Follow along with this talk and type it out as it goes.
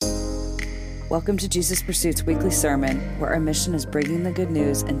Welcome to Jesus Pursuit's weekly sermon, where our mission is bringing the good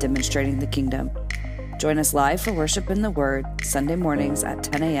news and demonstrating the kingdom. Join us live for worship in the Word, Sunday mornings at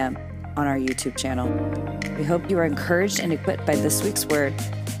 10 a.m. on our YouTube channel. We hope you are encouraged and equipped by this week's Word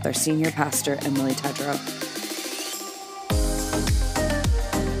with our senior pastor, Emily Tadro.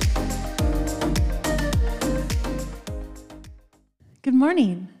 Good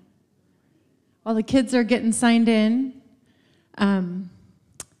morning. While the kids are getting signed in,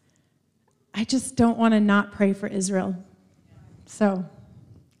 I just don't want to not pray for Israel. So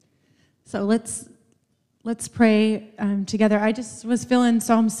let's pray together. I just was feeling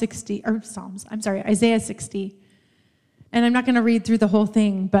Isaiah 60. And I'm not going to read through the whole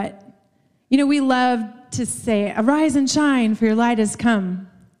thing, but we love to say, "Arise and shine, for your light has come."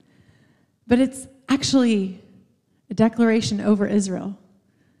 But it's actually a declaration over Israel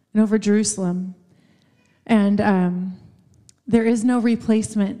and over Jerusalem. And there is no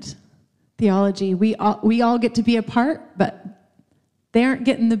replacement theology. We all get to be a part, but they aren't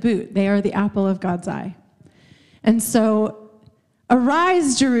getting the boot. They are the apple of God's eye. And so,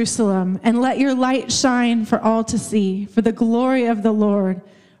 arise, Jerusalem, and let your light shine for all to see, for the glory of the Lord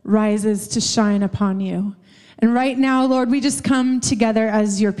rises to shine upon you. And right now, Lord, we just come together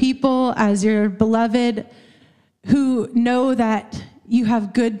as your people, as your beloved, who know that you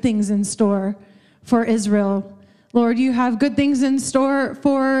have good things in store for Israel. Lord, you have good things in store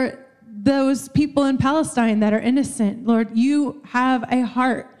for those people in Palestine that are innocent. Lord, you have a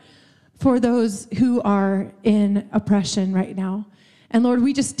heart for those who are in oppression right now. And Lord,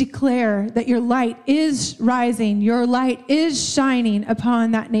 we just declare that your light is rising, your light is shining upon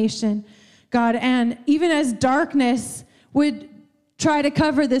that nation, God. And even as darkness would try to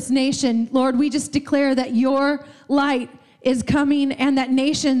cover this nation, Lord, we just declare that your light is coming and that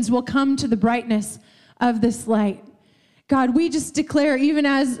nations will come to the brightness of this light. God, we just declare, even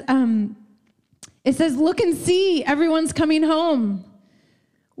as it says, look and see, everyone's coming home.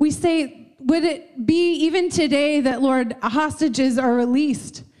 We say, would it be even today that, Lord, hostages are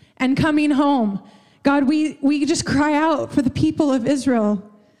released and coming home? God, we just cry out for the people of Israel.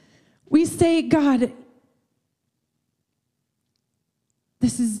 We say, God,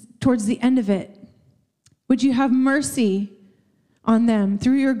 this is towards the end of it. Would you have mercy on them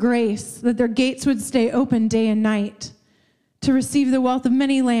through your grace, that their gates would stay open day and night to receive the wealth of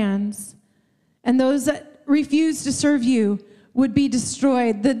many lands, and those that refuse to serve you would be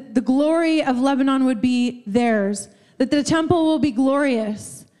destroyed. The glory of Lebanon would be theirs, that the temple will be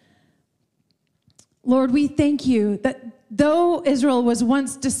glorious. Lord, we thank you that though Israel was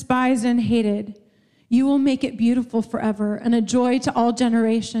once despised and hated, you will make it beautiful forever and a joy to all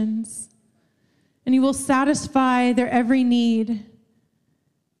generations. And you will satisfy their every need.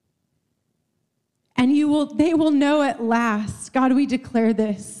 And they will know at last, God, we declare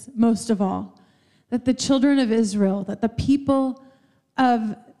this most of all, that the children of Israel, that the people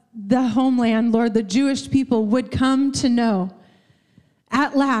of the homeland, Lord, the Jewish people would come to know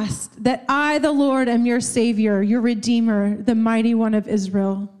at last that I, the Lord, am your Savior, your Redeemer, the mighty one of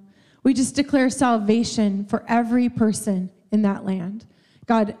Israel. We just declare salvation for every person in that land.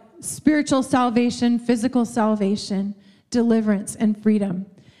 God, spiritual salvation, physical salvation, deliverance, and freedom.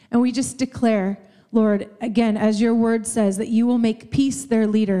 And we just declare, Lord, again, as your word says, that you will make peace their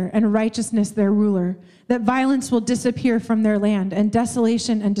leader and righteousness their ruler, that violence will disappear from their land and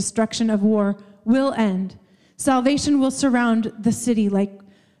desolation and destruction of war will end. Salvation will surround the city like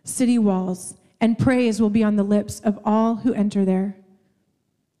city walls, and praise will be on the lips of all who enter there.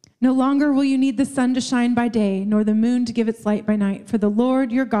 No longer will you need the sun to shine by day, nor the moon to give its light by night, for the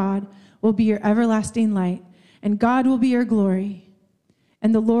Lord your God will be your everlasting light, and God will be your glory.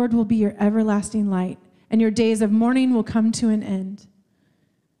 And the Lord will be your everlasting light, and your days of mourning will come to an end.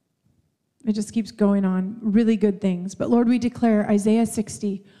 It just keeps going on. Really good things. But Lord, we declare Isaiah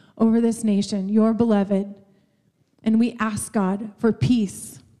 60 over this nation, your beloved, and we ask God for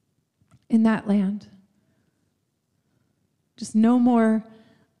peace in that land. Just no more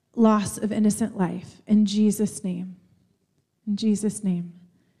loss of innocent life. In Jesus' name. In Jesus' name.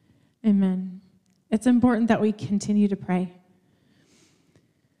 Amen. It's important that we continue to pray.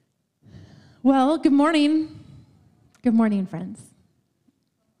 Well, good morning. Good morning, friends.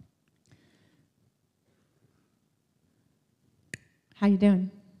 How you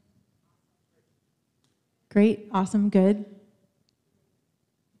doing? Great, awesome, good.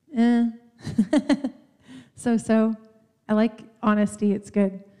 So. I like honesty, it's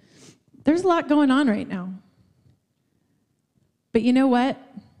good. There's a lot going on right now. But you know what?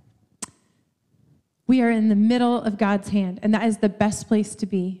 We are in the middle of God's hand, and that is the best place to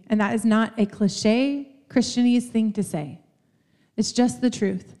be. And that is not a cliche Christianese thing to say. It's just the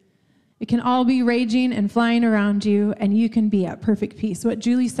truth. It can all be raging and flying around you, and you can be at perfect peace. What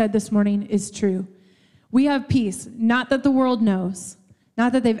Julie said this morning is true. We have peace, not that the world knows,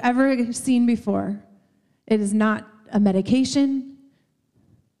 not that they've ever seen before. It is not a medication.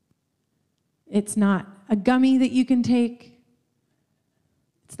 It's not a gummy that you can take.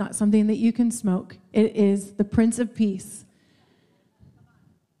 It's not something that you can smoke. It is the Prince of Peace.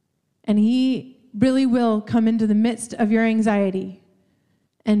 And he really will come into the midst of your anxiety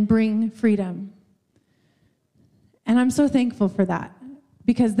and bring freedom. And I'm so thankful for that,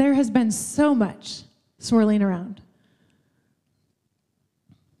 because there has been so much swirling around.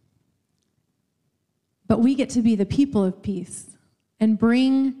 But we get to be the people of peace and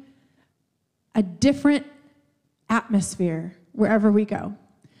bring a different atmosphere wherever we go.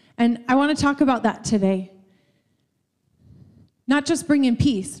 And I want to talk about that today. Not just bringing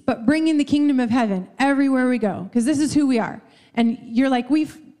peace, but bringing the kingdom of heaven everywhere we go, because this is who we are. And you're like, we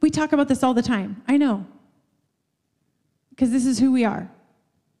talk about this all the time. I know, because this is who we are.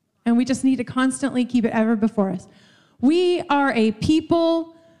 And we just need to constantly keep it ever before us. We are a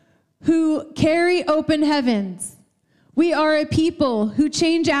people who carry open heavens. We are a people who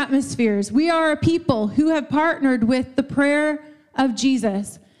change atmospheres. We are a people who have partnered with the prayer of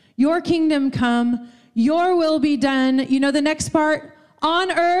Jesus. Your kingdom come, your will be done. You know the next part?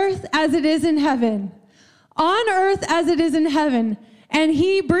 On earth as it is in heaven. On earth as it is in heaven. And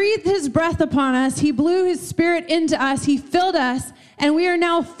he breathed his breath upon us. He blew his spirit into us. He filled us. And we are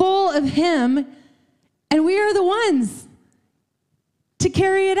now full of him. And we are the ones to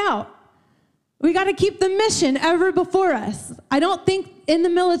carry it out. We got to keep the mission ever before us. I don't think in the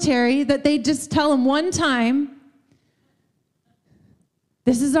military that they just tell them one time,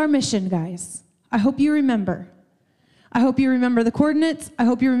 this is our mission, guys. I hope you remember. I hope you remember the coordinates. I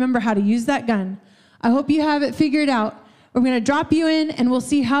hope you remember how to use that gun. I hope you have it figured out. We're going to drop you in and we'll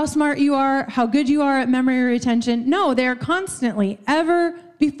see how smart you are, how good you are at memory retention. No, they are constantly, ever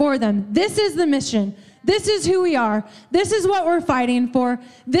before them. This is the mission. This is who we are. This is what we're fighting for.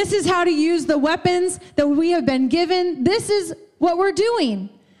 This is how to use the weapons that we have been given. This is what we're doing.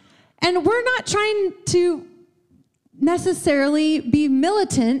 And we're not trying to necessarily be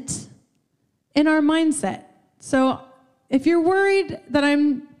militant in our mindset. So if you're worried that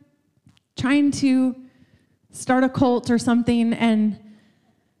I'm trying to start a cult or something and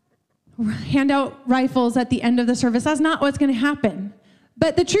hand out rifles at the end of the service, that's not what's going to happen.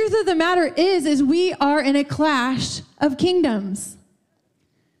 But the truth of the matter is we are in a clash of kingdoms.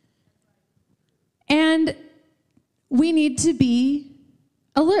 And we need to be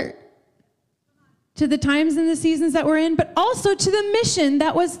alert to the times and the seasons that we're in, but also to the mission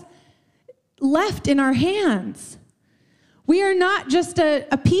that was left in our hands. We are not just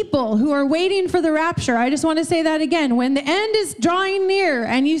a people who are waiting for the rapture. I just want to say that again. When the end is drawing near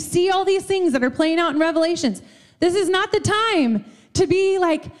and you see all these things that are playing out in Revelations, this is not the time to be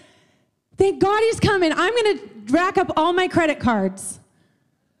like, thank God he's coming. I'm going to rack up all my credit cards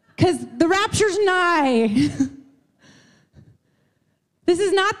because the rapture's nigh. This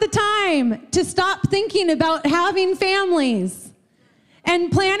is not the time to stop thinking about having families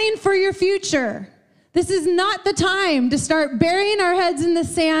and planning for your future. This is not the time to start burying our heads in the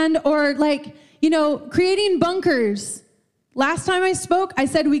sand or creating bunkers. Last time I spoke, I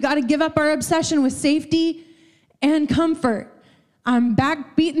said we got to give up our obsession with safety and comfort. I'm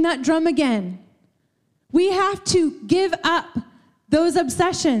back beating that drum again. We have to give up those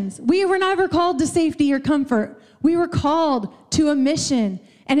obsessions. We were never called to safety or comfort. We were called to a mission,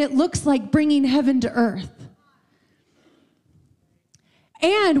 and it looks like bringing heaven to earth.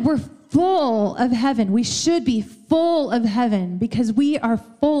 And we're full of heaven. We should be full of heaven because we are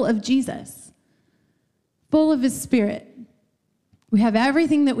full of Jesus, full of his Spirit. We have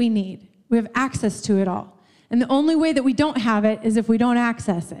everything that we need. We have access to it all. And the only way that we don't have it is if we don't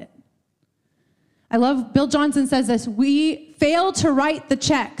access it. I love, Bill Johnson says this, we fail to write the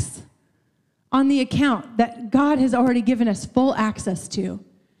checks on the account that God has already given us full access to.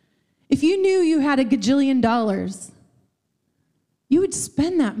 If you knew you had $1 gajillion, you would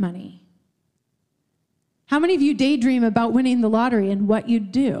spend that money. How many of you daydream about winning the lottery and what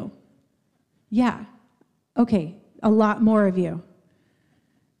you'd do? Yeah. Okay, a lot more of you.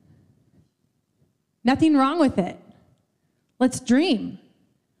 Nothing wrong with it. Let's dream.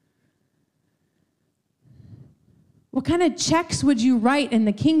 What kind of checks would you write in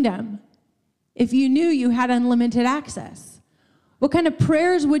the kingdom if you knew you had unlimited access? What kind of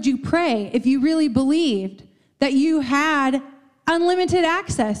prayers would you pray if you really believed that you had unlimited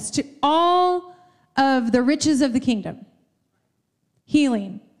access to all of the riches of the kingdom?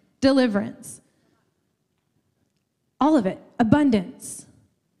 Healing, deliverance, all of it, abundance.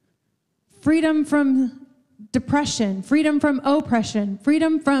 freedom from depression, freedom from oppression,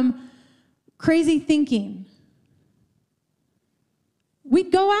 freedom from crazy thinking,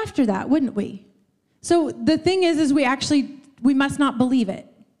 we'd go after that, wouldn't we? So the thing is we must not believe it,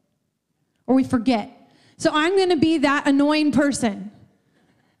 or we forget. So I'm going to be that annoying person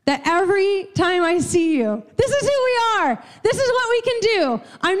that every time I see you, this is who we are. This is what we can do.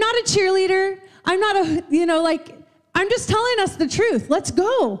 I'm not a cheerleader. I'm not I'm just telling us the truth. Let's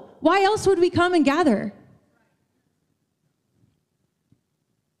go. Why else would we come and gather?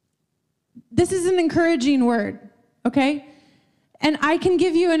 This is an encouraging word, okay? And I can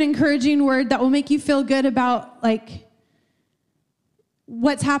give you an encouraging word that will make you feel good about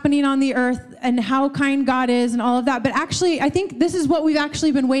what's happening on the earth and how kind God is and all of that. But actually, I think this is what we've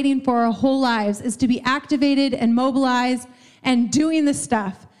actually been waiting for our whole lives, is to be activated and mobilized and doing this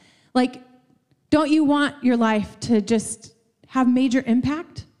stuff. Don't you want your life to just have major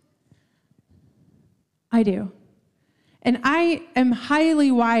impact? I do. And I am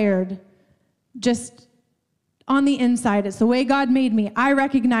highly wired just on the inside. It's the way God made me. I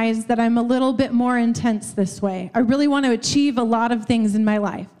recognize that I'm a little bit more intense this way. I really want to achieve a lot of things in my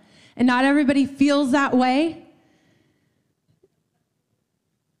life. And not everybody feels that way.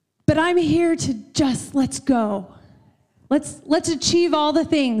 But I'm here to just let's go. Let's achieve all the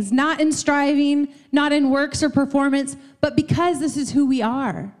things, not in striving, not in works or performance, but because this is who we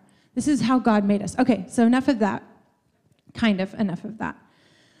are. This is how God made us. Okay, so enough of that. Kind of enough of that.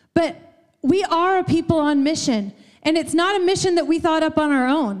 But we are a people on mission, and it's not a mission that we thought up on our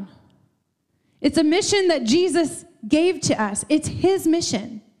own. It's a mission that Jesus gave to us. It's his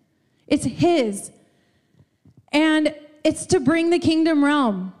mission. It's his. And it's to bring the kingdom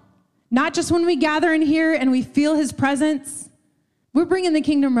realm. Not just when we gather in here and we feel his presence. We're bringing the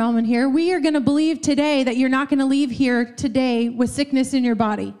kingdom realm in here. We are going to believe today that you're not going to leave here today with sickness in your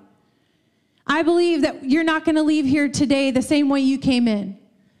body. I believe that you're not going to leave here today the same way you came in,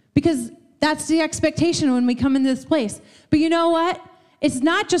 because that's the expectation when we come in this place. But you know what? It's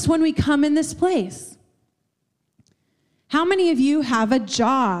not just when we come in this place. How many of you have a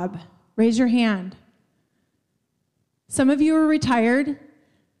job? Raise your hand. Some of you are retired.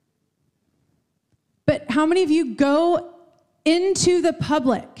 But how many of you go into the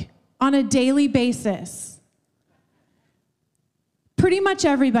public on a daily basis? Pretty much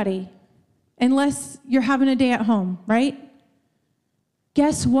everybody, unless you're having a day at home, right?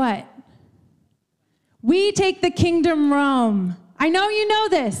 Guess what? We take the kingdom realm. I know you know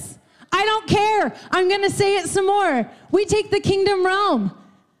this. I don't care. I'm going to say it some more. We take the kingdom realm.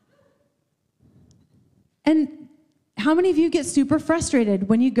 And how many of you get super frustrated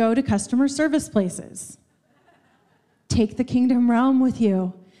when you go to customer service places? Take the kingdom realm with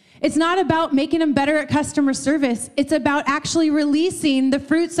you. It's not about making them better at customer service. It's about actually releasing the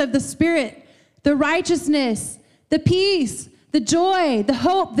fruits of the Spirit, the righteousness, the peace, the joy, the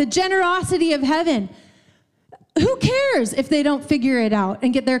hope, the generosity of heaven. Who cares if they don't figure it out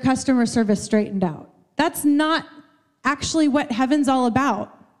and get their customer service straightened out? That's not actually what heaven's all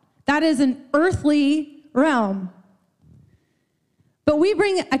about. That is an earthly realm. But we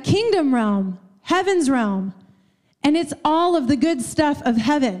bring a kingdom realm, heaven's realm, and it's all of the good stuff of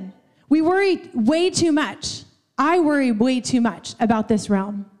heaven. We worry way too much. I worry way too much about this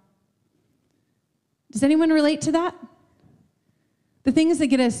realm. Does anyone relate to that? The things that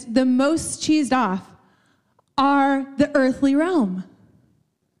get us the most cheesed off are the earthly realm.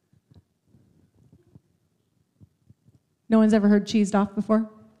 No one's ever heard cheesed off before?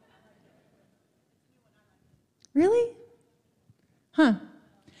 Really? Huh.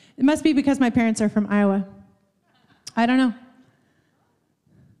 It must be because my parents are from Iowa. I don't know.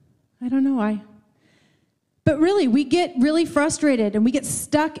 I don't know why. But really, we get really frustrated and we get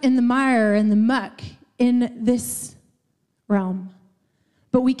stuck in the mire and the muck in this realm.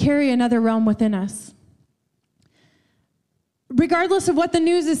 But we carry another realm within us. Regardless of what the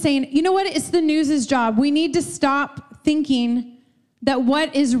news is saying, you know what? It's the news's job. We need to stop thinking that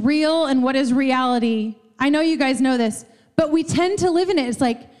what is real and what is reality. I know you guys know this, but we tend to live in it. It's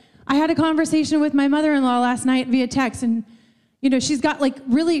like, I had a conversation with my mother-in-law last night via text, and she's got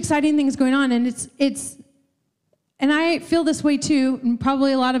really exciting things going on, and and I feel this way too, and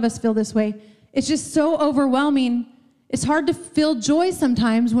probably a lot of us feel this way. It's just so overwhelming. It's hard to feel joy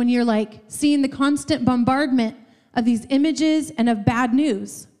sometimes when you're seeing the constant bombardment of these images and of bad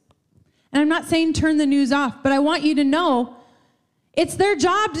news. And I'm not saying turn the news off, but I want you to know it's their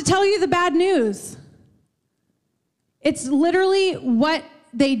job to tell you the bad news. It's literally what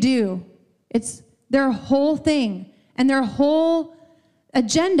they do. It's their whole thing. And their whole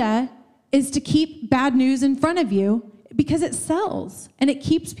agenda is to keep bad news in front of you because it sells and it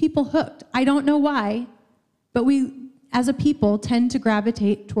keeps people hooked. I don't know why, but we, as a people, tend to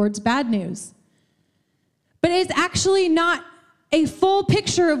gravitate towards bad news. But it's actually not a full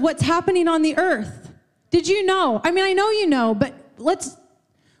picture of what's happening on the earth. Did you know? I mean, I know you know, but let's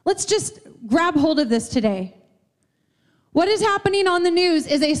just grab hold of this today. What is happening on the news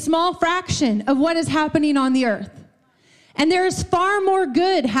is a small fraction of what is happening on the earth. And there is far more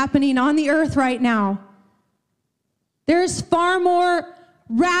good happening on the earth right now. There's far more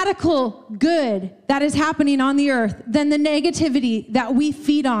radical good that is happening on the earth than the negativity that we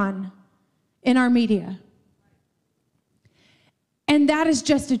feed on in our media. And that is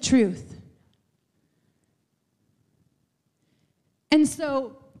just a truth. And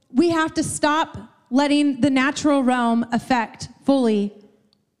so we have to stop letting the natural realm affect fully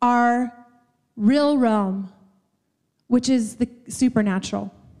our real realm, which is the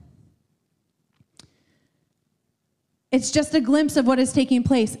supernatural. It's just a glimpse of what is taking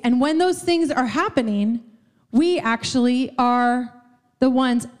place. And when those things are happening, we actually are the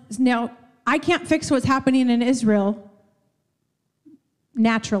ones. Now, I can't fix what's happening in Israel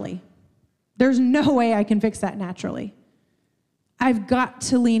naturally. There's no way I can fix that naturally. I've got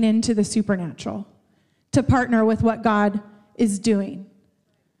to lean into the supernatural to partner with what God is doing.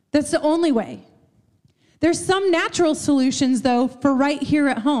 That's the only way. There's some natural solutions, though, for right here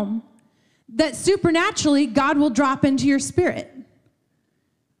at home, that supernaturally God will drop into your spirit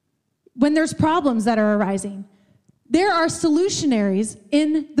when there's problems that are arising. There are solutionaries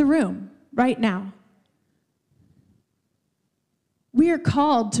in the room right now. We are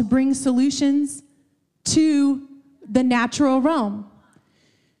called to bring solutions to the natural realm.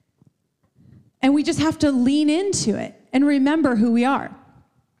 And we just have to lean into it and remember who we are.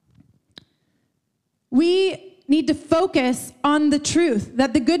 We need to focus on the truth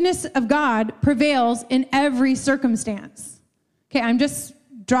that the goodness of God prevails in every circumstance. Okay, I'm just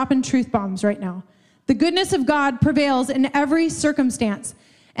dropping truth bombs right now. The goodness of God prevails in every circumstance.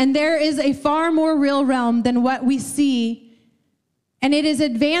 And there is a far more real realm than what we see. And it is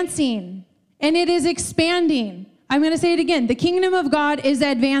advancing. And it is expanding. I'm going to say it again. The kingdom of God is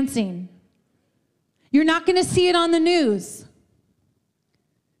advancing. You're not going to see it on the news.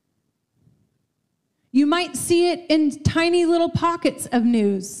 You might see it in tiny little pockets of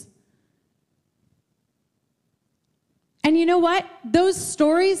news. And you know what? Those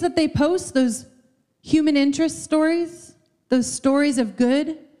stories that they post, those human interest stories, those stories of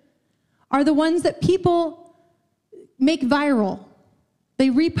good, are the ones that people make viral. They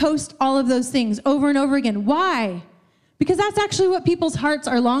repost all of those things over and over again. Why? Because that's actually what people's hearts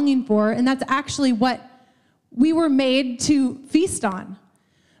are longing for, and that's actually what we were made to feast on.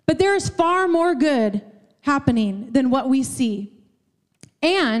 But there is far more good happening than what we see.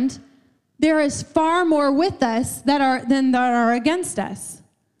 And there is far more with us than that are against us.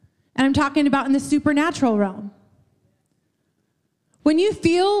 And I'm talking about in the supernatural realm. When you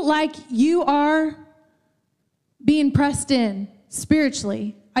feel like you are being pressed in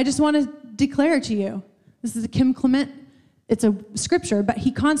spiritually, I just want to declare to you, this is a Kim Clement, it's a scripture, but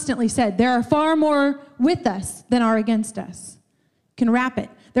he constantly said, there are far more with us than are against us. You can wrap it.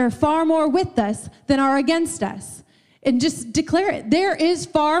 There are far more with us than are against us. And just declare it. There is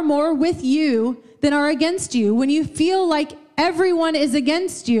far more with you than are against you. When you feel like everyone is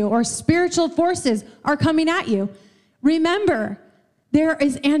against you or spiritual forces are coming at you, remember, there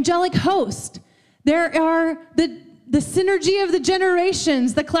is angelic host. There are the synergy of the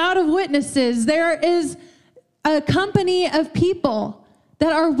generations, the cloud of witnesses. There is a company of people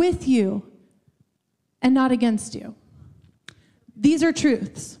that are with you and not against you. These are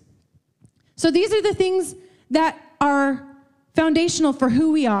truths. So these are the things that are foundational for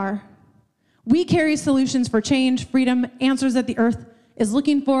who we are. We carry solutions for change, freedom, answers that the earth is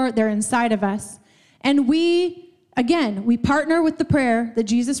looking for. They're inside of us. And we partner with the prayer that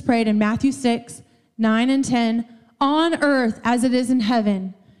Jesus prayed in Matthew 6, 9 and 10, on earth as it is in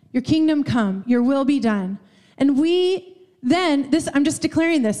heaven. Your kingdom come, your will be done. And I'm just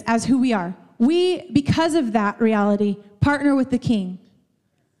declaring this as who we are. We, because of that reality, partner with the King.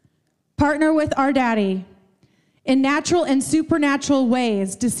 Partner with our Daddy in natural and supernatural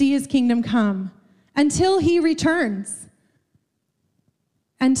ways to see his kingdom come until he returns.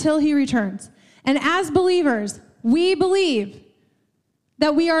 Until he returns. And as believers, we believe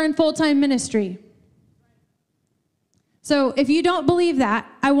that we are in full-time ministry. So if you don't believe that,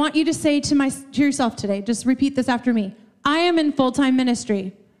 I want you to say to yourself today, just repeat this after me. I am in full-time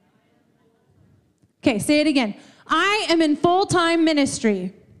ministry. Okay, say it again. I am in full-time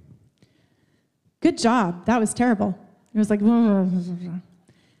ministry. Good job. That was terrible. It was like, you're in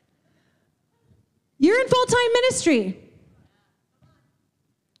full-time ministry.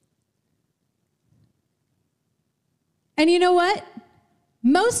 And you know what?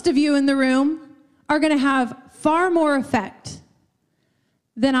 Most of you in the room are going to have far more effect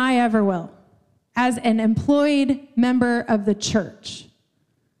than I ever will as an employed member of the church.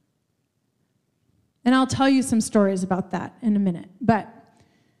 And I'll tell you some stories about that in a minute. But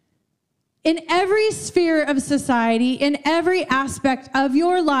in every sphere of society, in every aspect of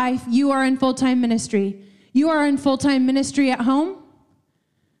your life, you are in full-time ministry. You are in full-time ministry at home.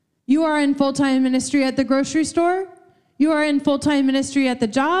 You are in full-time ministry at the grocery store. You are in full-time ministry at the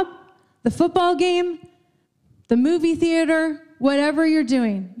job, the football game, the movie theater, whatever you're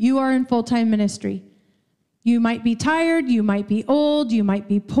doing, you are in full-time ministry. You might be tired, you might be old, you might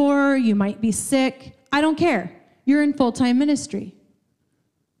be poor, you might be sick. I don't care. You're in full-time ministry.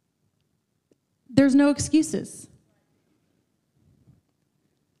 There's no excuses.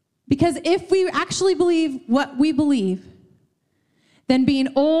 Because if we actually believe what we believe, then being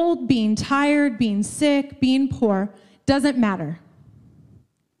old, being tired, being sick, being poor doesn't matter.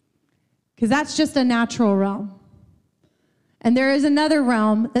 Because that's just a natural realm. And there is another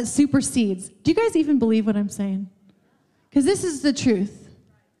realm that supersedes. Do you guys even believe what I'm saying? Because this is the truth.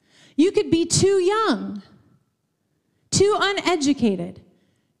 You could be too young, too uneducated,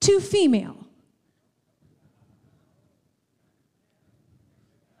 too female.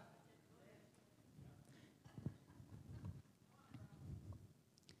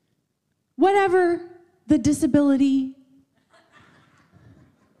 Whatever the disability,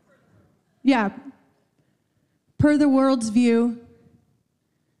 per the world's view,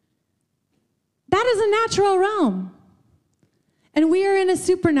 that is a natural realm. And we are in a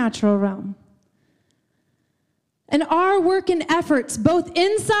supernatural realm. And our work and efforts, both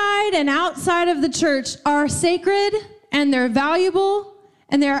inside and outside of the church, are sacred and they're valuable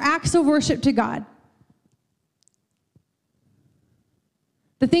and they're acts of worship to God.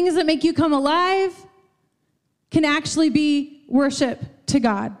 The things that make you come alive can actually be worship to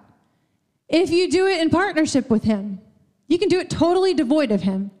God. If you do it in partnership with him, you can do it totally devoid of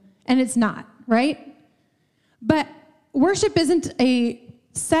him, and it's not, right? But worship isn't a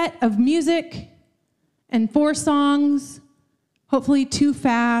set of music and 4 songs, hopefully too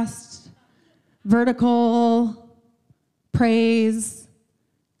fast, vertical, praise,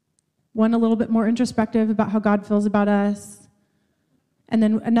 one a little bit more introspective about how God feels about us, and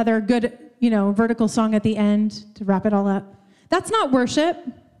then another good, vertical song at the end to wrap it all up. That's not worship.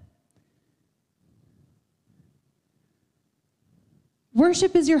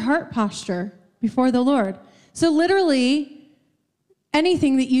 Worship is your heart posture before the Lord. So literally,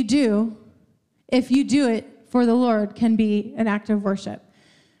 anything that you do, if you do it for the Lord, can be an act of worship.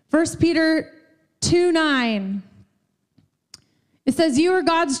 1 Peter 2:9. It says, "You are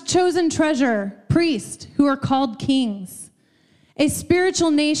God's chosen treasure, priests who are called kings, a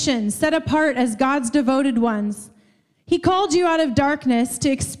spiritual nation set apart as God's devoted ones. He called you out of darkness to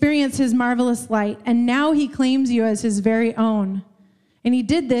experience his marvelous light, and now he claims you as his very own. And he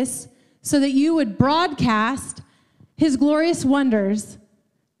did this so that you would broadcast his glorious wonders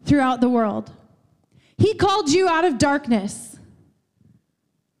throughout the world." He called you out of darkness,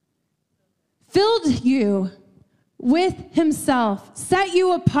 filled you with himself, set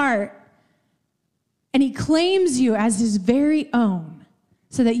you apart, and he claims you as his very own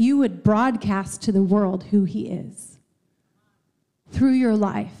so that you would broadcast to the world who he is through your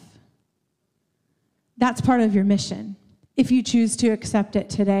life. That's part of your mission. If you choose to accept it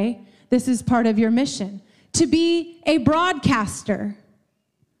today, this is part of your mission, to be a broadcaster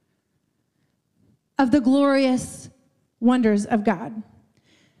of the glorious wonders of God.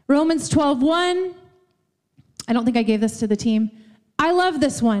 Romans 12:1. I don't think I gave this to the team. I love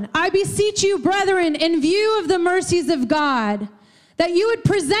this one. "I beseech you, brethren, in view of the mercies of God, that you would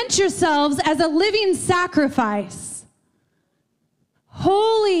present yourselves as a living sacrifice,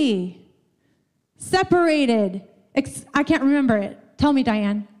 holy, separated," I can't remember it. Tell me,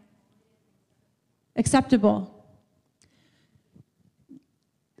 Diane. Acceptable.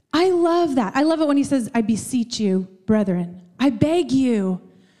 I love that. I love it when he says, "I beseech you, brethren." I beg you.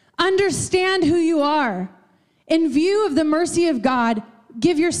 Understand who you are. In view of the mercy of God,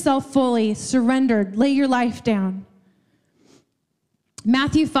 give yourself fully, surrendered, lay your life down.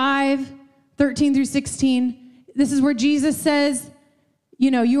 Matthew 5:13 through 16. This is where Jesus says,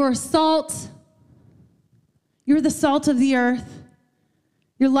 you are salt. You're the salt of the earth.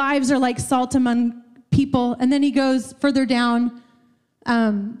 Your lives are like salt among people. And then he goes further down.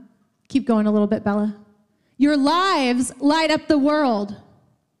 Keep going a little bit, Bella. "Your lives light up the world.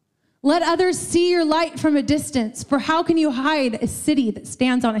 Let others see your light from a distance, for how can you hide a city that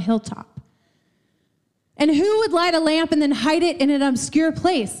stands on a hilltop? And who would light a lamp and then hide it in an obscure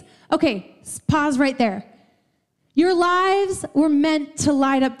place?" Okay, pause right there. Your lives were meant to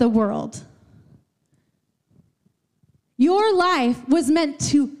light up the world. Your life was meant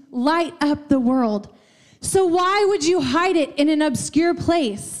to light up the world. So why would you hide it in an obscure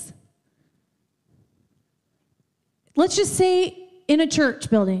place? Let's just say in a church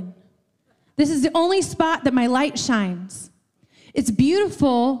building. This is the only spot that my light shines. It's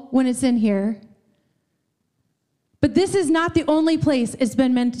beautiful when it's in here, but this is not the only place it's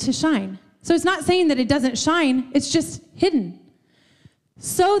been meant to shine. So it's not saying that it doesn't shine, it's just hidden.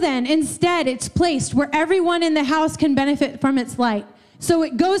 So then, instead, it's placed where everyone in the house can benefit from its light. So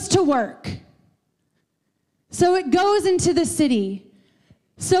it goes to work. So it goes into the city.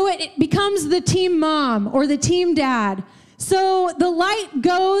 So it becomes the team mom or the team dad. So the light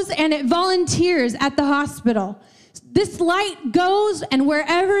goes and it volunteers at the hospital. This light goes, and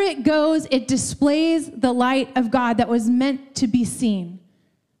wherever it goes, it displays the light of God that was meant to be seen.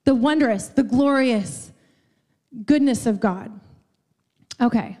 The wondrous, the glorious goodness of God.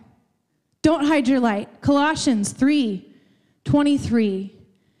 Okay. Don't hide your light. Colossians 3:23.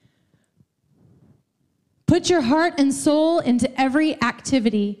 Put your heart and soul into every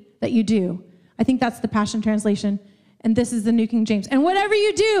activity that you do. I think that's the Passion Translation. And this is the New King James. And whatever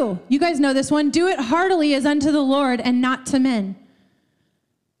you do, you guys know this one, do it heartily as unto the Lord and not to men.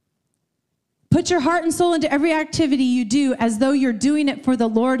 Put your heart and soul into every activity you do as though you're doing it for the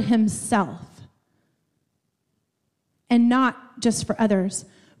Lord himself and not just for others.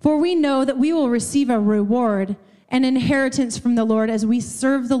 For we know that we will receive a reward, an inheritance from the Lord as we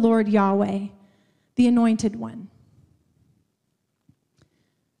serve the Lord Yahweh, the Anointed One.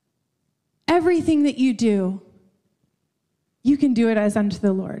 Everything that you do, you can do it as unto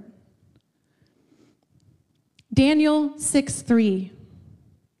the Lord. Daniel 6:3.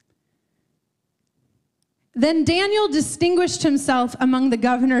 Then Daniel distinguished himself among the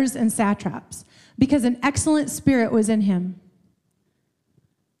governors and satraps because an excellent spirit was in him.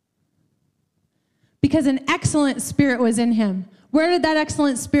 Because an excellent spirit was in him. Where did that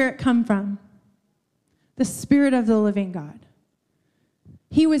excellent spirit come from? The Spirit of the living God.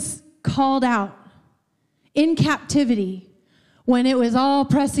 He was called out in captivity when it was all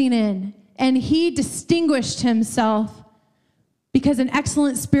pressing in, and he distinguished himself because an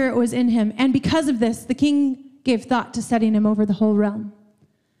excellent spirit was in him. And because of this, the king gave thought to setting him over the whole realm.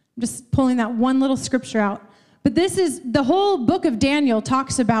 I'm just pulling that one little scripture out. But this is, the whole book of Daniel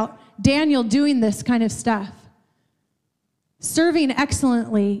talks about Daniel doing this kind of stuff. Serving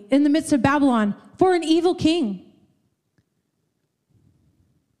excellently in the midst of Babylon for an evil king.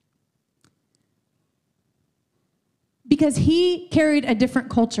 Because he carried a different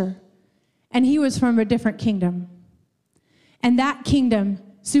culture, and he was from a different kingdom. And that kingdom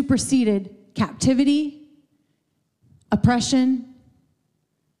superseded captivity, oppression,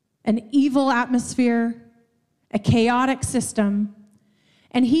 an evil atmosphere, a chaotic system,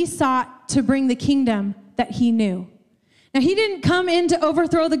 and he sought to bring the kingdom that he knew. Now, he didn't come in to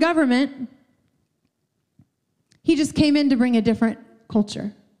overthrow the government. He just came in to bring a different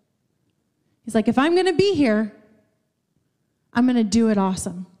culture. He's like, if I'm going to be here, I'm going to do it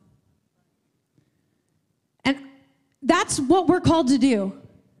awesome. And that's what we're called to do.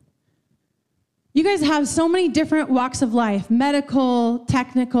 You guys have so many different walks of life, medical,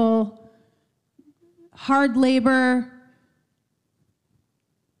 technical, hard labor,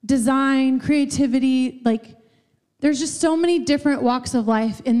 design, creativity. Like, there's just so many different walks of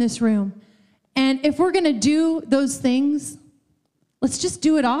life in this room. And if we're going to do those things, let's just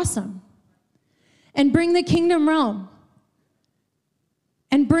do it awesome. And bring the kingdom realm.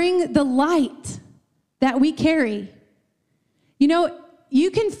 And bring the light that we carry. You know, you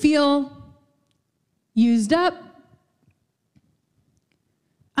can feel used up,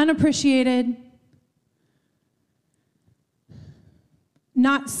 unappreciated,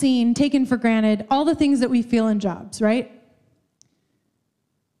 not seen, taken for granted, all the things that we feel in jobs, right?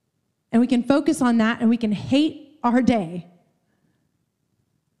 And we can focus on that, and we can hate our day.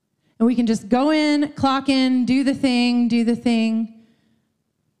 And we can just go in, clock in, do the thing,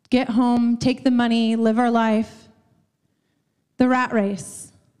 get home, take the money, live our life. The rat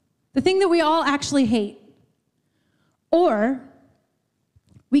race. The thing that we all actually hate. Or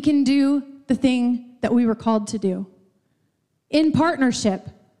we can do the thing that we were called to do in partnership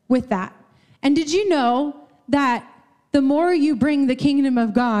with that. And did you know that the more you bring the kingdom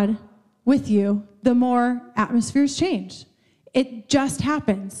of God with you, the more atmospheres change? It just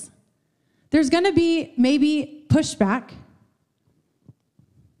happens. There's going to be maybe pushback.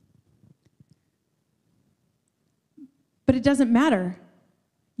 But it doesn't matter.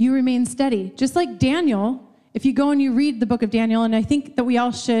 You remain steady. Just like Daniel, if you go and you read the book of Daniel, and I think that we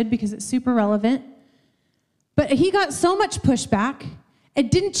all should because it's super relevant, But he got so much pushback,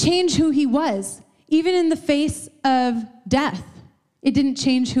 it didn't change who he was. Even in the face of death, it didn't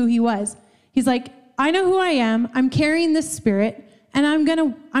change who he was. He's like, I know who I am. I'm carrying this spirit, and I'm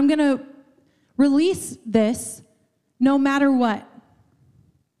gonna release this no matter what.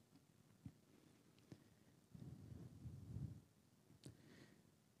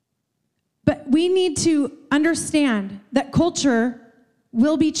 But we need to understand that culture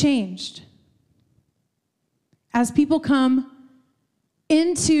will be changed as people come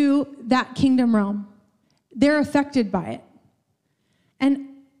into that kingdom realm. They're affected by it. And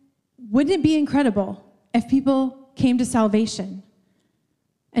wouldn't it be incredible if people came to salvation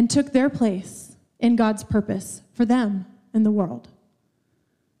and took their place in God's purpose for them in the world?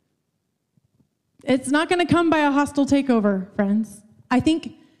 It's not going to come by a hostile takeover, friends. I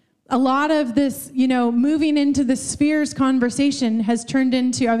think a lot of this, moving into the spheres conversation has turned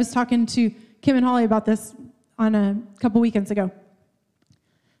into, I was talking to Kim and Holly about this on a couple weekends ago.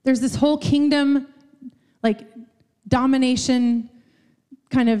 There's this whole kingdom, domination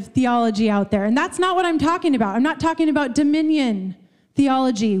kind of theology out there. And that's not what I'm talking about. I'm not talking about dominion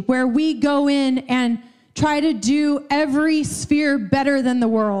theology, where we go in and try to do every sphere better than the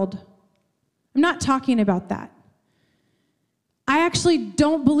world. I'm not talking about that. I actually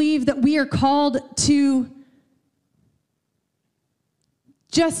don't believe that we are called to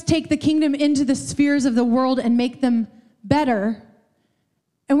just take the kingdom into the spheres of the world and make them better.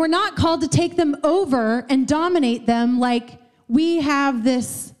 And we're not called to take them over and dominate them like we have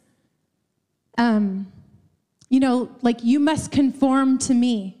this, you must conform to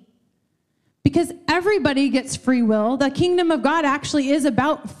me. Because everybody gets free will. The kingdom of God actually is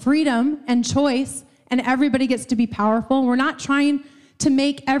about freedom and choice, and everybody gets to be powerful. We're not trying to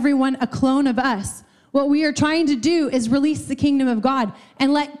make everyone a clone of us. What we are trying to do is release the kingdom of God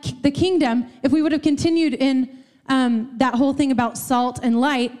and let the kingdom, if we would have continued in that whole thing about salt and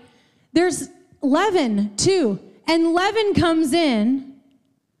light, there's leaven too. And leaven comes in,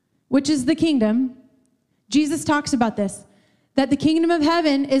 which is the kingdom. Jesus talks about this, that the kingdom of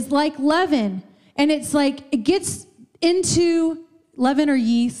heaven is like leaven. And it's like, it gets into leaven or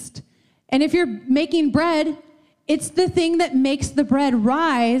yeast. And if you're making bread, it's the thing that makes the bread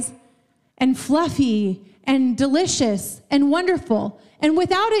rise and fluffy and delicious and wonderful. And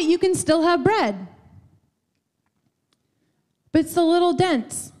without it, you can still have bread. But it's a little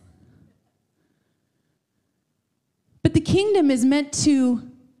dense. But the kingdom is meant to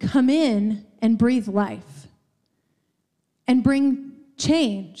come in and breathe life and bring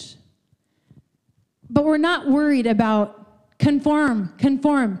change. But we're not worried about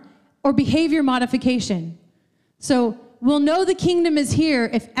conform, or behavior modification. So we'll know the kingdom is here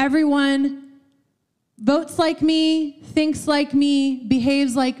if everyone votes like me, thinks like me,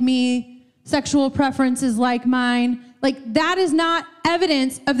 behaves like me, sexual preferences like mine. That is not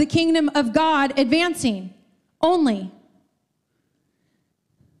evidence of the kingdom of God advancing only.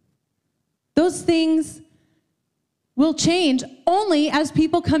 Those things will change only as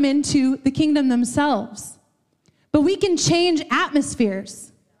people come into the kingdom themselves. But we can change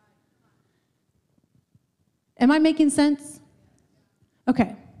atmospheres. Am I making sense?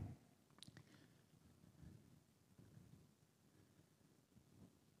 Okay.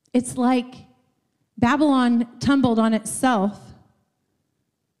 It's like Babylon tumbled on itself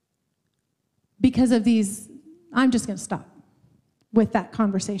because of these. I'm just going to stop with that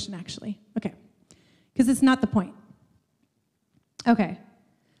conversation, actually. Okay. Because it's not the point. Okay.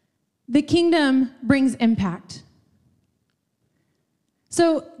 The kingdom brings impact.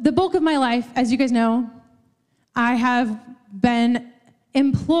 So the bulk of my life, as you guys know, I have been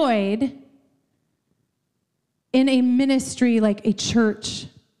employed in a ministry, like a church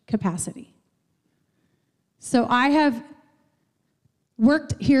capacity. So I have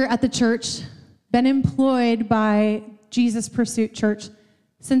worked here at the church, been employed by Jesus Pursuit Church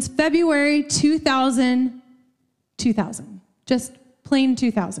since February 2000, just plain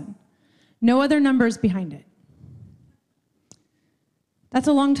 2000. No other numbers behind it. That's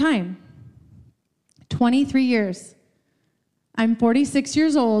a long time. 23 years. I'm 46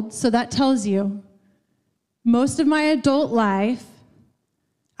 years old, so that tells you most of my adult life,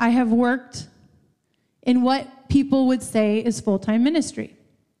 I have worked in what people would say is full-time ministry.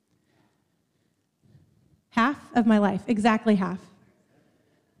 Half of my life, exactly half.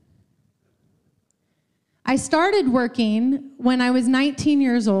 I started working when I was 19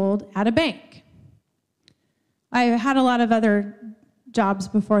 years old at a bank. I had a lot of other jobs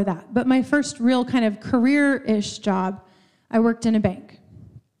before that, but my first real kind of career-ish job, I worked in a bank.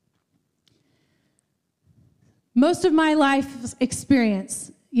 Most of my life's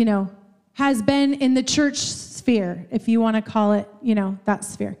experience, has been in the church sphere, if you want to call it, that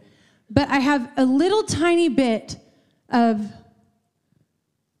sphere. But I have a little tiny bit of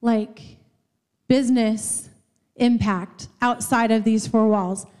business impact outside of these four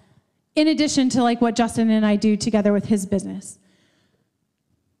walls, in addition to what Justin and I do together with his business.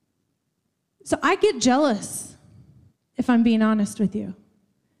 So I get jealous, if I'm being honest with you,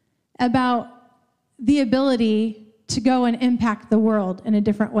 about the ability to go and impact the world in a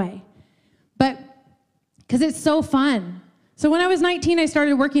different way. But because it's so fun. So when I was 19, I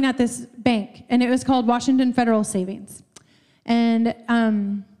started working at this bank, and it was called Washington Federal Savings. And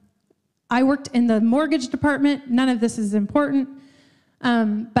I worked in the mortgage department. None of this is important.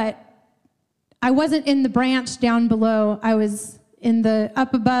 But I wasn't in the branch down below. I was in the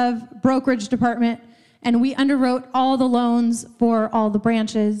up above brokerage department, and we underwrote all the loans for all the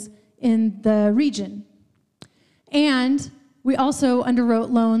branches in the region. And we also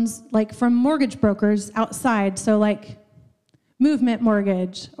underwrote loans from mortgage brokers outside, so Movement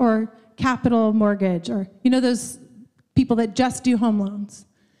Mortgage or Capital Mortgage, or those people that just do home loans.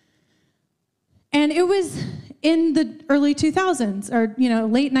 And it was in the early 2000s, or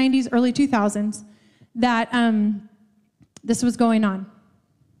late 90s, early 2000s, that this was going on.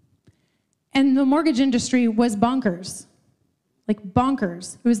 And the mortgage industry was bonkers.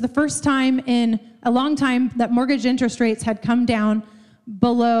 Bonkers. It was the first time in a long time that mortgage interest rates had come down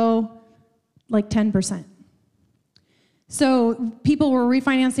below 10%. So people were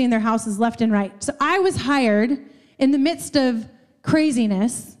refinancing their houses left and right. So I was hired in the midst of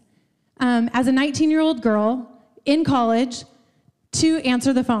craziness as a 19-year-old girl in college to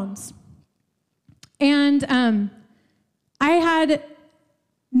answer the phones. And I had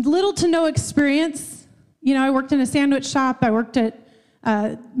little to no experience. I worked in a sandwich shop. I worked at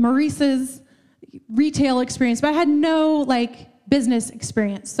Maurice's retail experience, but I had no business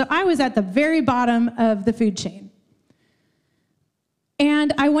experience. So I was at the very bottom of the food chain.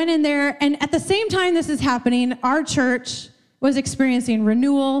 And I went in there, and at the same time this is happening, our church was experiencing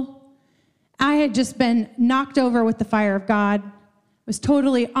renewal. I had just been knocked over with the fire of God, was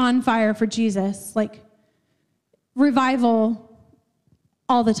totally on fire for Jesus, revival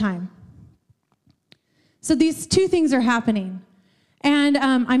all the time. So these two things are happening. And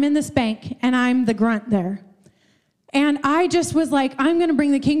I'm in this bank, and I'm the grunt there. And I just was I'm going to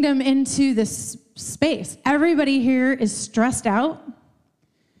bring the kingdom into this space. Everybody here is stressed out.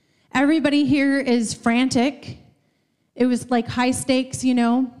 Everybody here is frantic. It was high stakes,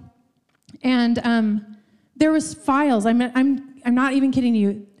 And there was files. I'm not even kidding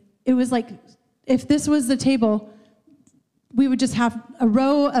you. It was if this was the table, we would just have a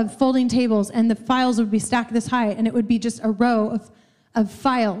row of folding tables, and the files would be stacked this high, and it would be just a row of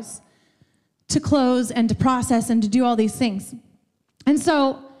files to close and to process and to do all these things. And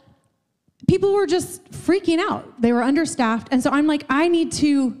so people were just freaking out. They were understaffed. And so I'm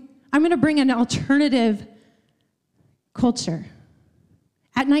I'm going to bring an alternative culture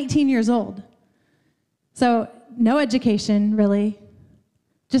at 19 years old. So no education, really.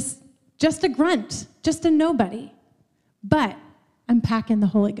 Just a grunt, just a nobody. But I'm packing the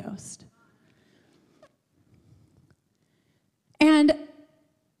Holy Ghost. And,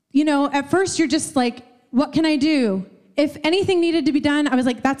 at first you're just what can I do? If anything needed to be done, I was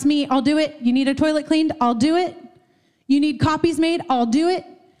that's me, I'll do it. You need a toilet cleaned, I'll do it. You need copies made, I'll do it.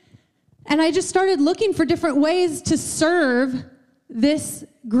 And I just started looking for different ways to serve this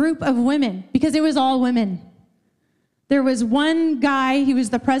group of women, because it was all women. There was one guy, he was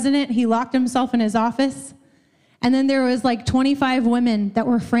the president, he locked himself in his office. And then there was 25 women that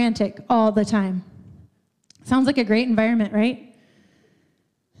were frantic all the time. Sounds like a great environment, right?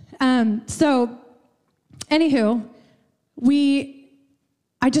 So, anywho,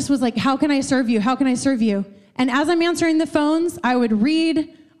 I just was how can I serve you? How can I serve you? And as I'm answering the phones, I would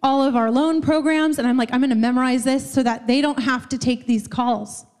read all of our loan programs, and I'm going to memorize this so that they don't have to take these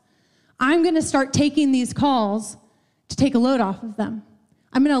calls. I'm going to start taking these calls to take a load off of them.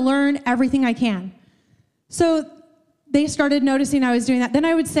 I'm going to learn everything I can. So they started noticing I was doing that. Then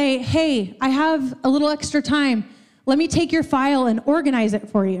I would say, hey, I have a little extra time. Let me take your file and organize it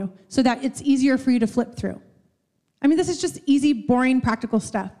for you so that it's easier for you to flip through. This is just easy, boring, practical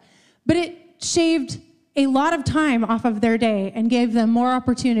stuff. But it shaved a lot of time off of their day and gave them more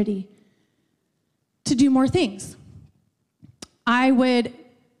opportunity to do more things. I would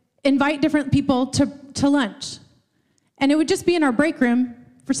invite different people to lunch. And it would just be in our break room.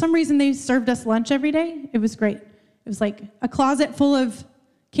 For some reason, they served us lunch every day. It was great. It was a closet full of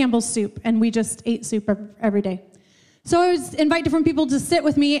Campbell's soup, and we just ate soup every day. So I would invite different people to sit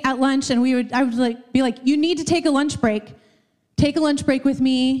with me at lunch, and I would be you need to take a lunch break. Take a lunch break with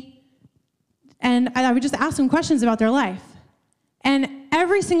me. And I would just ask them questions about their life. And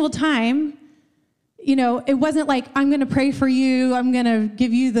every single time, you know, it wasn't like, I'm going to pray for you, I'm going to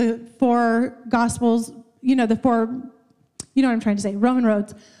give you the 4 Gospels, you know, the 4, you know what I'm trying to say, Roman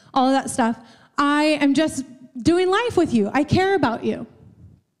roads, all of that stuff. I am just doing life with you. I care about you.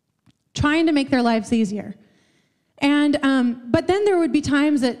 Trying to make their lives easier. And, but then there would be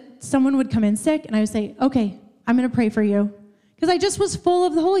times that someone would come in sick, and I would say, okay, I'm going to pray for you. Because I just was full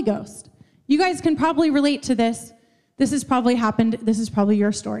of the Holy Ghost. You guys can probably relate to this. This has probably happened. This is probably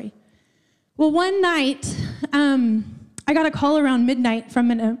your story. Well, one night, I got a call around midnight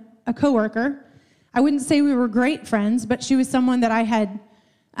from a coworker. I wouldn't say we were great friends, but she was someone that I had,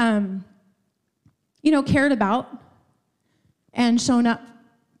 you know, cared about and shown up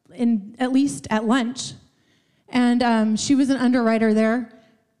in at least at lunch. And she was an underwriter there.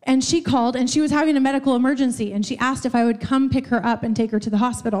 And she called, and she was having a medical emergency, and she asked if I would come pick her up and take her to the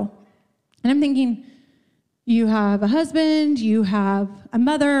hospital. And I'm thinking, you have a husband, you have a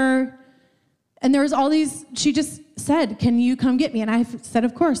mother, and there was all these, she just said, can you come get me? And I said,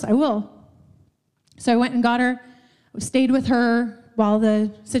 of course, I will. So I went and got her, stayed with her while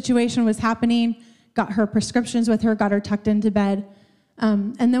the situation was happening, got her prescriptions with her, got her tucked into bed.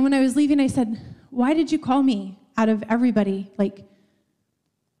 And then when I was leaving, I said, why did you call me out of everybody? Like,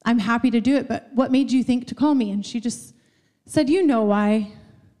 I'm happy to do it, but what made you think to call me? And she just said, you know why?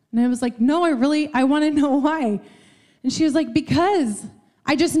 And I was like, no, I want to know why. And she was like, because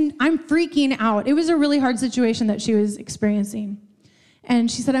I'm freaking out. It was a really hard situation that she was experiencing.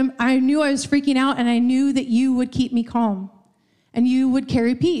 And she said, I knew I was freaking out, and I knew that you would keep me calm and you would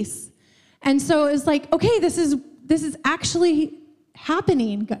carry peace. And so it was like, okay, this is actually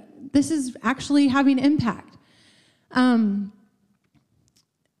happening. This is actually having impact.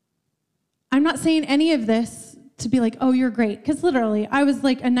 I'm not saying any of this to be like, oh, you're great. Because literally, I was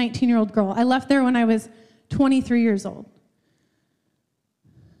like a 19-year-old girl. I left there when I was 23 years old.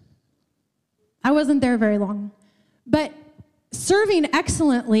 I wasn't there very long. But serving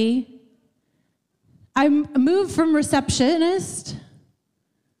excellently, I moved from receptionist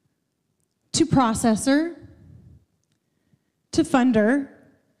to processor to funder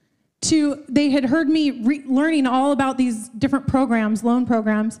to, they had heard me learning all about these different programs, loan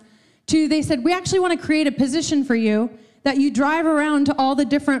programs, to they said, we actually want to create a position for you that you drive around to all the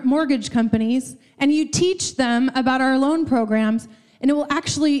different mortgage companies and you teach them about our loan programs, and it will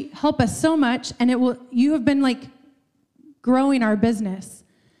actually help us so much, and you have been like growing our business.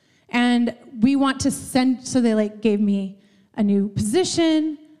 And we want to send, so they like gave me a new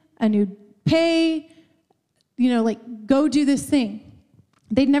position, a new pay, you know, like go do this thing.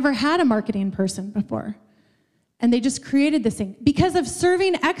 They'd never had a marketing person before. And they just created this thing because of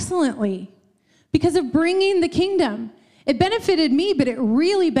serving excellently, because of bringing the kingdom. It benefited me, but it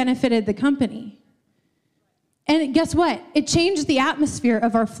really benefited the company. And guess what? It changed the atmosphere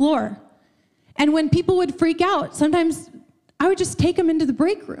of our floor. And when people would freak out, sometimes I would just take them into the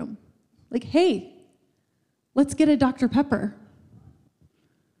break room. Like, hey, let's get a Dr. Pepper.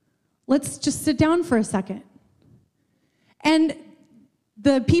 Let's just sit down for a second. And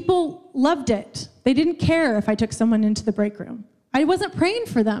the people loved it. They didn't care if I took someone into the break room. I wasn't praying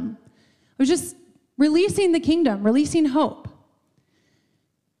for them. I was just releasing the kingdom, releasing hope.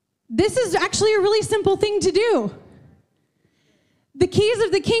 This is actually a really simple thing to do. The keys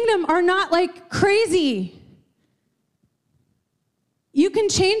of the kingdom are not like crazy. You can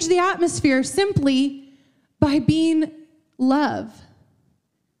change the atmosphere simply by being love,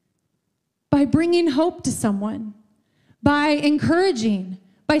 by bringing hope to someone, by encouraging,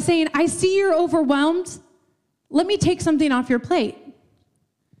 by saying, I see you're overwhelmed. Let me take something off your plate.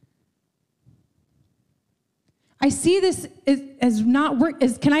 I see this as not work.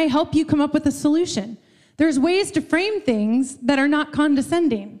 Can I help you come up with a solution? There's ways to frame things that are not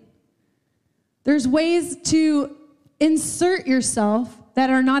condescending. There's ways to insert yourself that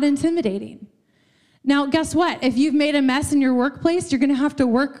are not intimidating. Now, guess what? If you've made a mess in your workplace, you're going to have to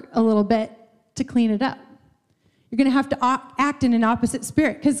work a little bit to clean it up. You're going to have to act in an opposite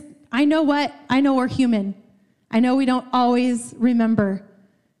spirit, because I know we're human. I know we don't always remember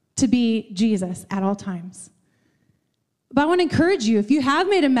to be Jesus at all times. But I want to encourage you, if you have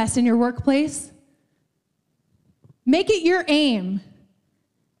made a mess in your workplace, make it your aim,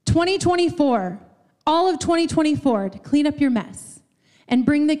 2024, all of 2024, to clean up your mess and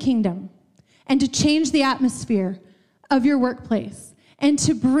bring the kingdom and to change the atmosphere of your workplace and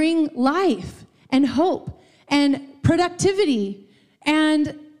to bring life and hope and productivity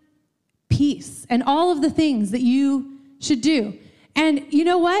and peace and all of the things that you should do. And you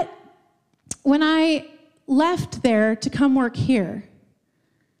know what? When I left there to come work here,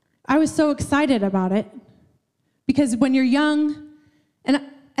 I was so excited about it because when you're young, and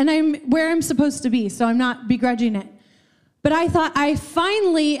I'm where I'm supposed to be, so I'm not begrudging it. But I thought, I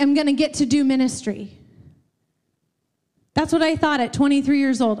finally am going to get to do ministry. That's what I thought at 23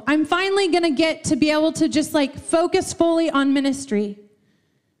 years old. I'm finally going to get to be able to just like focus fully on ministry.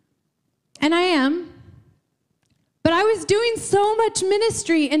 And I am. But I was doing so much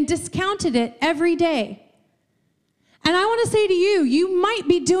ministry and discounted it every day. And I want to say to you, you might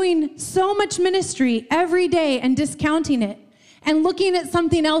be doing so much ministry every day and discounting it and looking at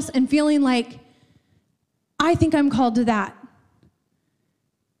something else and feeling like, I think I'm called to that.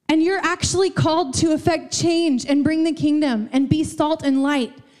 And you're actually called to affect change and bring the kingdom and be salt and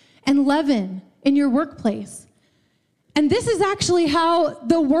light and leaven in your workplace. And this is actually how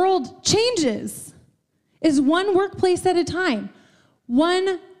the world changes, is one workplace at a time,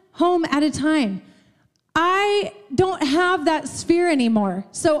 one home at a time. I don't have that sphere anymore.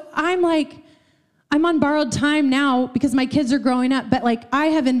 So I'm on borrowed time now because my kids are growing up, but like I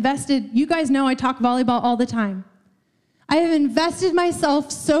have invested, you guys know I talk volleyball all the time. I have invested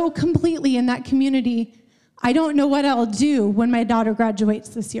myself so completely in that community. I don't know what I'll do when my daughter graduates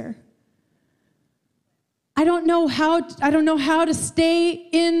this year. I don't know how to stay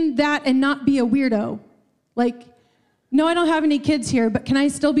in that and not be a weirdo. Like, no, I don't have any kids here, but can I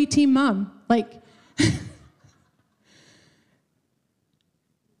still be team mom? Like,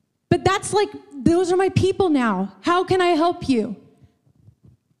 but that's like, those are my people now. How can I help you?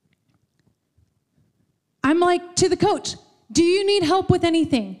 I'm like to the coach, do you need help with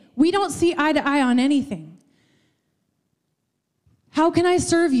anything? We don't see eye to eye on anything. How can I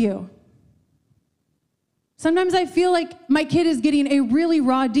serve you? Sometimes I feel like my kid is getting a really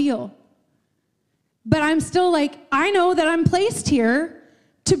raw deal. But I'm still like, I know that I'm placed here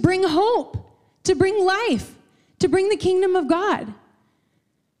to bring hope, to bring life, to bring the kingdom of God.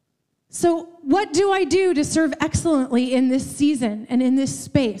 So what do I do to serve excellently in this season and in this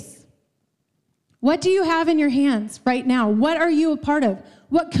space? What do you have in your hands right now? What are you a part of?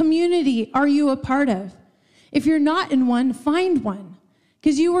 What community are you a part of? If you're not in one, find one.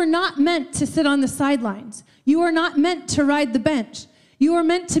 Because you were not meant to sit on the sidelines. You are not meant to ride the bench. You are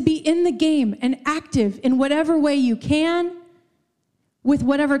meant to be in the game and active in whatever way you can with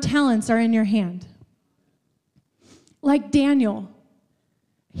whatever talents are in your hand. Like Daniel,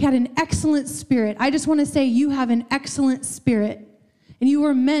 he had an excellent spirit. I just want to say you have an excellent spirit. And you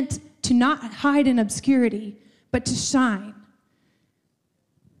were meant to not hide in obscurity, but to shine.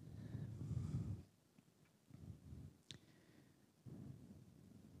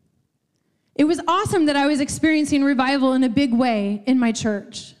 It was awesome that I was experiencing revival in a big way in my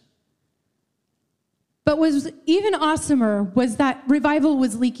church. But what was even awesomer was that revival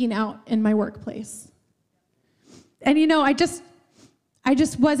was leaking out in my workplace. And you know, I just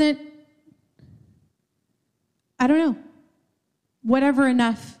wasn't, I don't know, whatever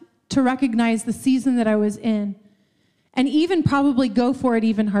enough to recognize the season that I was in and even probably go for it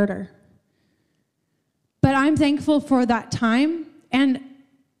even harder. But I'm thankful for that time. And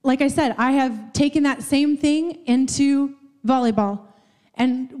like I said, I have taken that same thing into volleyball.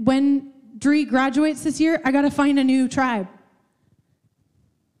 And when Dree graduates this year, I got to find a new tribe.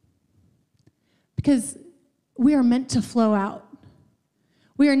 Because we are meant to flow out.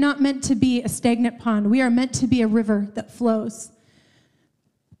 We are not meant to be a stagnant pond. We are meant to be a river that flows.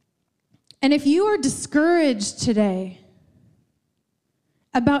 And if you are discouraged today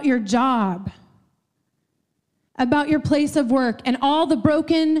about your job, about your place of work, and all the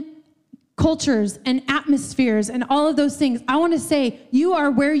broken cultures and atmospheres and all of those things, I want to say you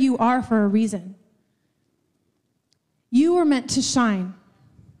are where you are for a reason. You are meant to shine.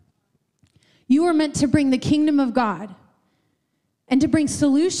 You are meant to bring the kingdom of God and to bring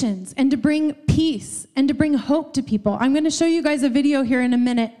solutions and to bring peace and to bring hope to people. I'm going to show you guys a video here in a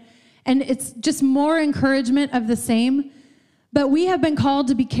minute, and it's just more encouragement of the same. But we have been called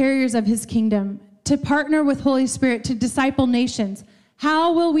to be carriers of his kingdom, to partner with Holy Spirit to disciple nations.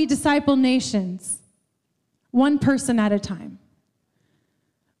 How will we disciple nations? One person at a time.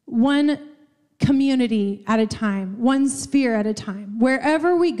 One community at a time. One sphere at a time.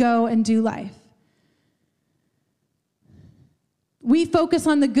 Wherever we go and do life. We focus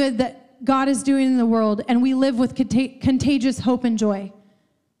on the good that God is doing in the world, and we live with contagious hope and joy.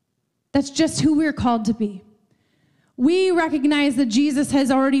 That's just who we're called to be. We recognize that Jesus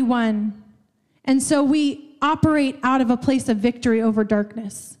has already won, and so we operate out of a place of victory over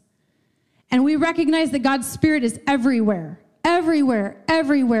darkness. And we recognize that God's Spirit is everywhere, everywhere,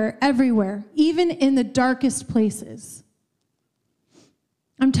 everywhere, everywhere, even in the darkest places.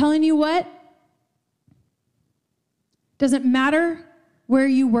 I'm telling you what, doesn't matter where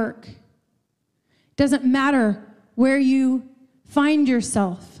you work. It doesn't matter where you find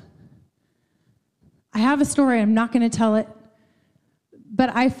yourself. I have a story, I'm not going to tell it,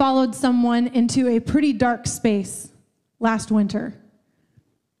 but I followed someone into a pretty dark space last winter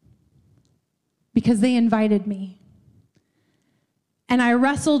because they invited me. And I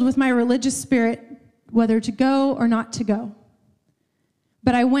wrestled with my religious spirit whether to go or not to go.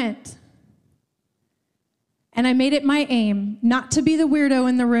 But I went. And I made it my aim not to be the weirdo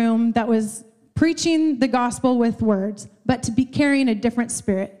in the room that was preaching the gospel with words, but to be carrying a different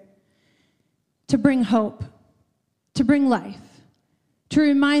spirit, to bring hope, to bring life, to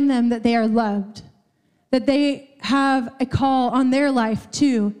remind them that they are loved, that they have a call on their life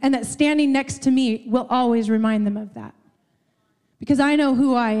too, and that standing next to me will always remind them of that. Because I know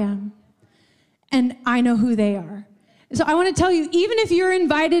who I am, and I know who they are. So I want to tell you, even if you're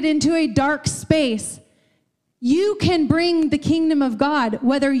invited into a dark space, you can bring the kingdom of God,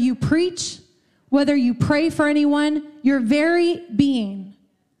 whether you preach, whether you pray for anyone, your very being.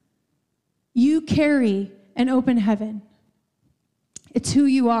 You carry an open heaven. It's who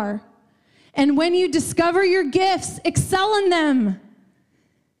you are. And when you discover your gifts, excel in them.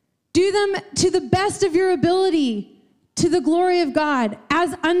 Do them to the best of your ability, to the glory of God,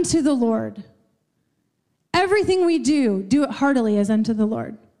 as unto the Lord. Everything we do, do it heartily as unto the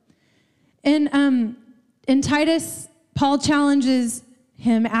Lord. In Titus, Paul challenges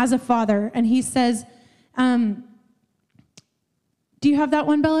him as a father, and he says, do you have that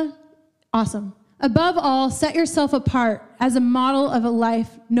one, Bella? Awesome. Above all, set yourself apart as a model of a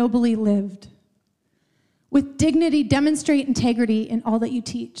life nobly lived. With dignity, demonstrate integrity in all that you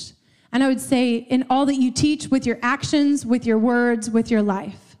teach. And I would say in all that you teach, with your actions, with your words, with your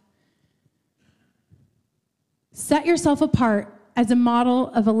life. Set yourself apart as a model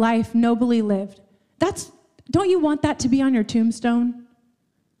of a life nobly lived. Don't you want that to be on your tombstone?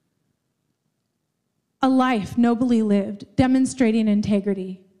 A life nobly lived, demonstrating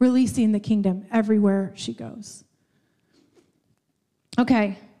integrity, releasing the kingdom everywhere she goes.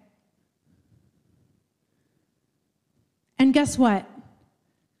 Okay. And guess what?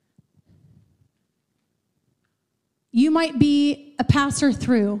 You might be a passer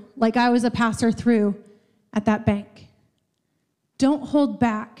through, like I was a passer through at that bank. Don't hold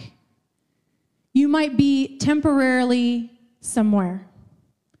back. You might be temporarily somewhere.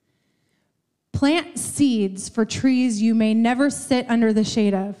 Plant seeds for trees you may never sit under the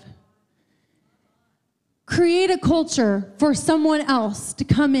shade of. Create a culture for someone else to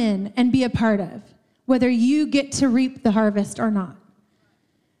come in and be a part of, whether you get to reap the harvest or not.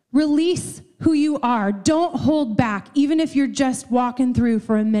 Release who you are. Don't hold back, even if you're just walking through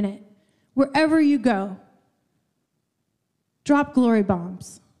for a minute. Wherever you go, drop glory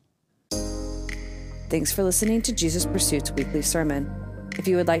bombs. Thanks for listening to Jesus Pursuit's weekly sermon. If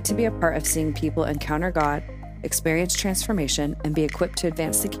you would like to be a part of seeing people encounter God, experience transformation, and be equipped to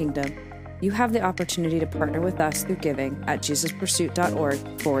advance the kingdom, you have the opportunity to partner with us through giving at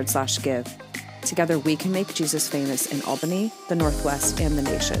jesuspursuit.org/give. Together we can make Jesus famous in Albany, the Northwest, and the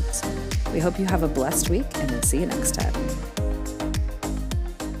nations. We hope you have a blessed week, and we'll see you next time.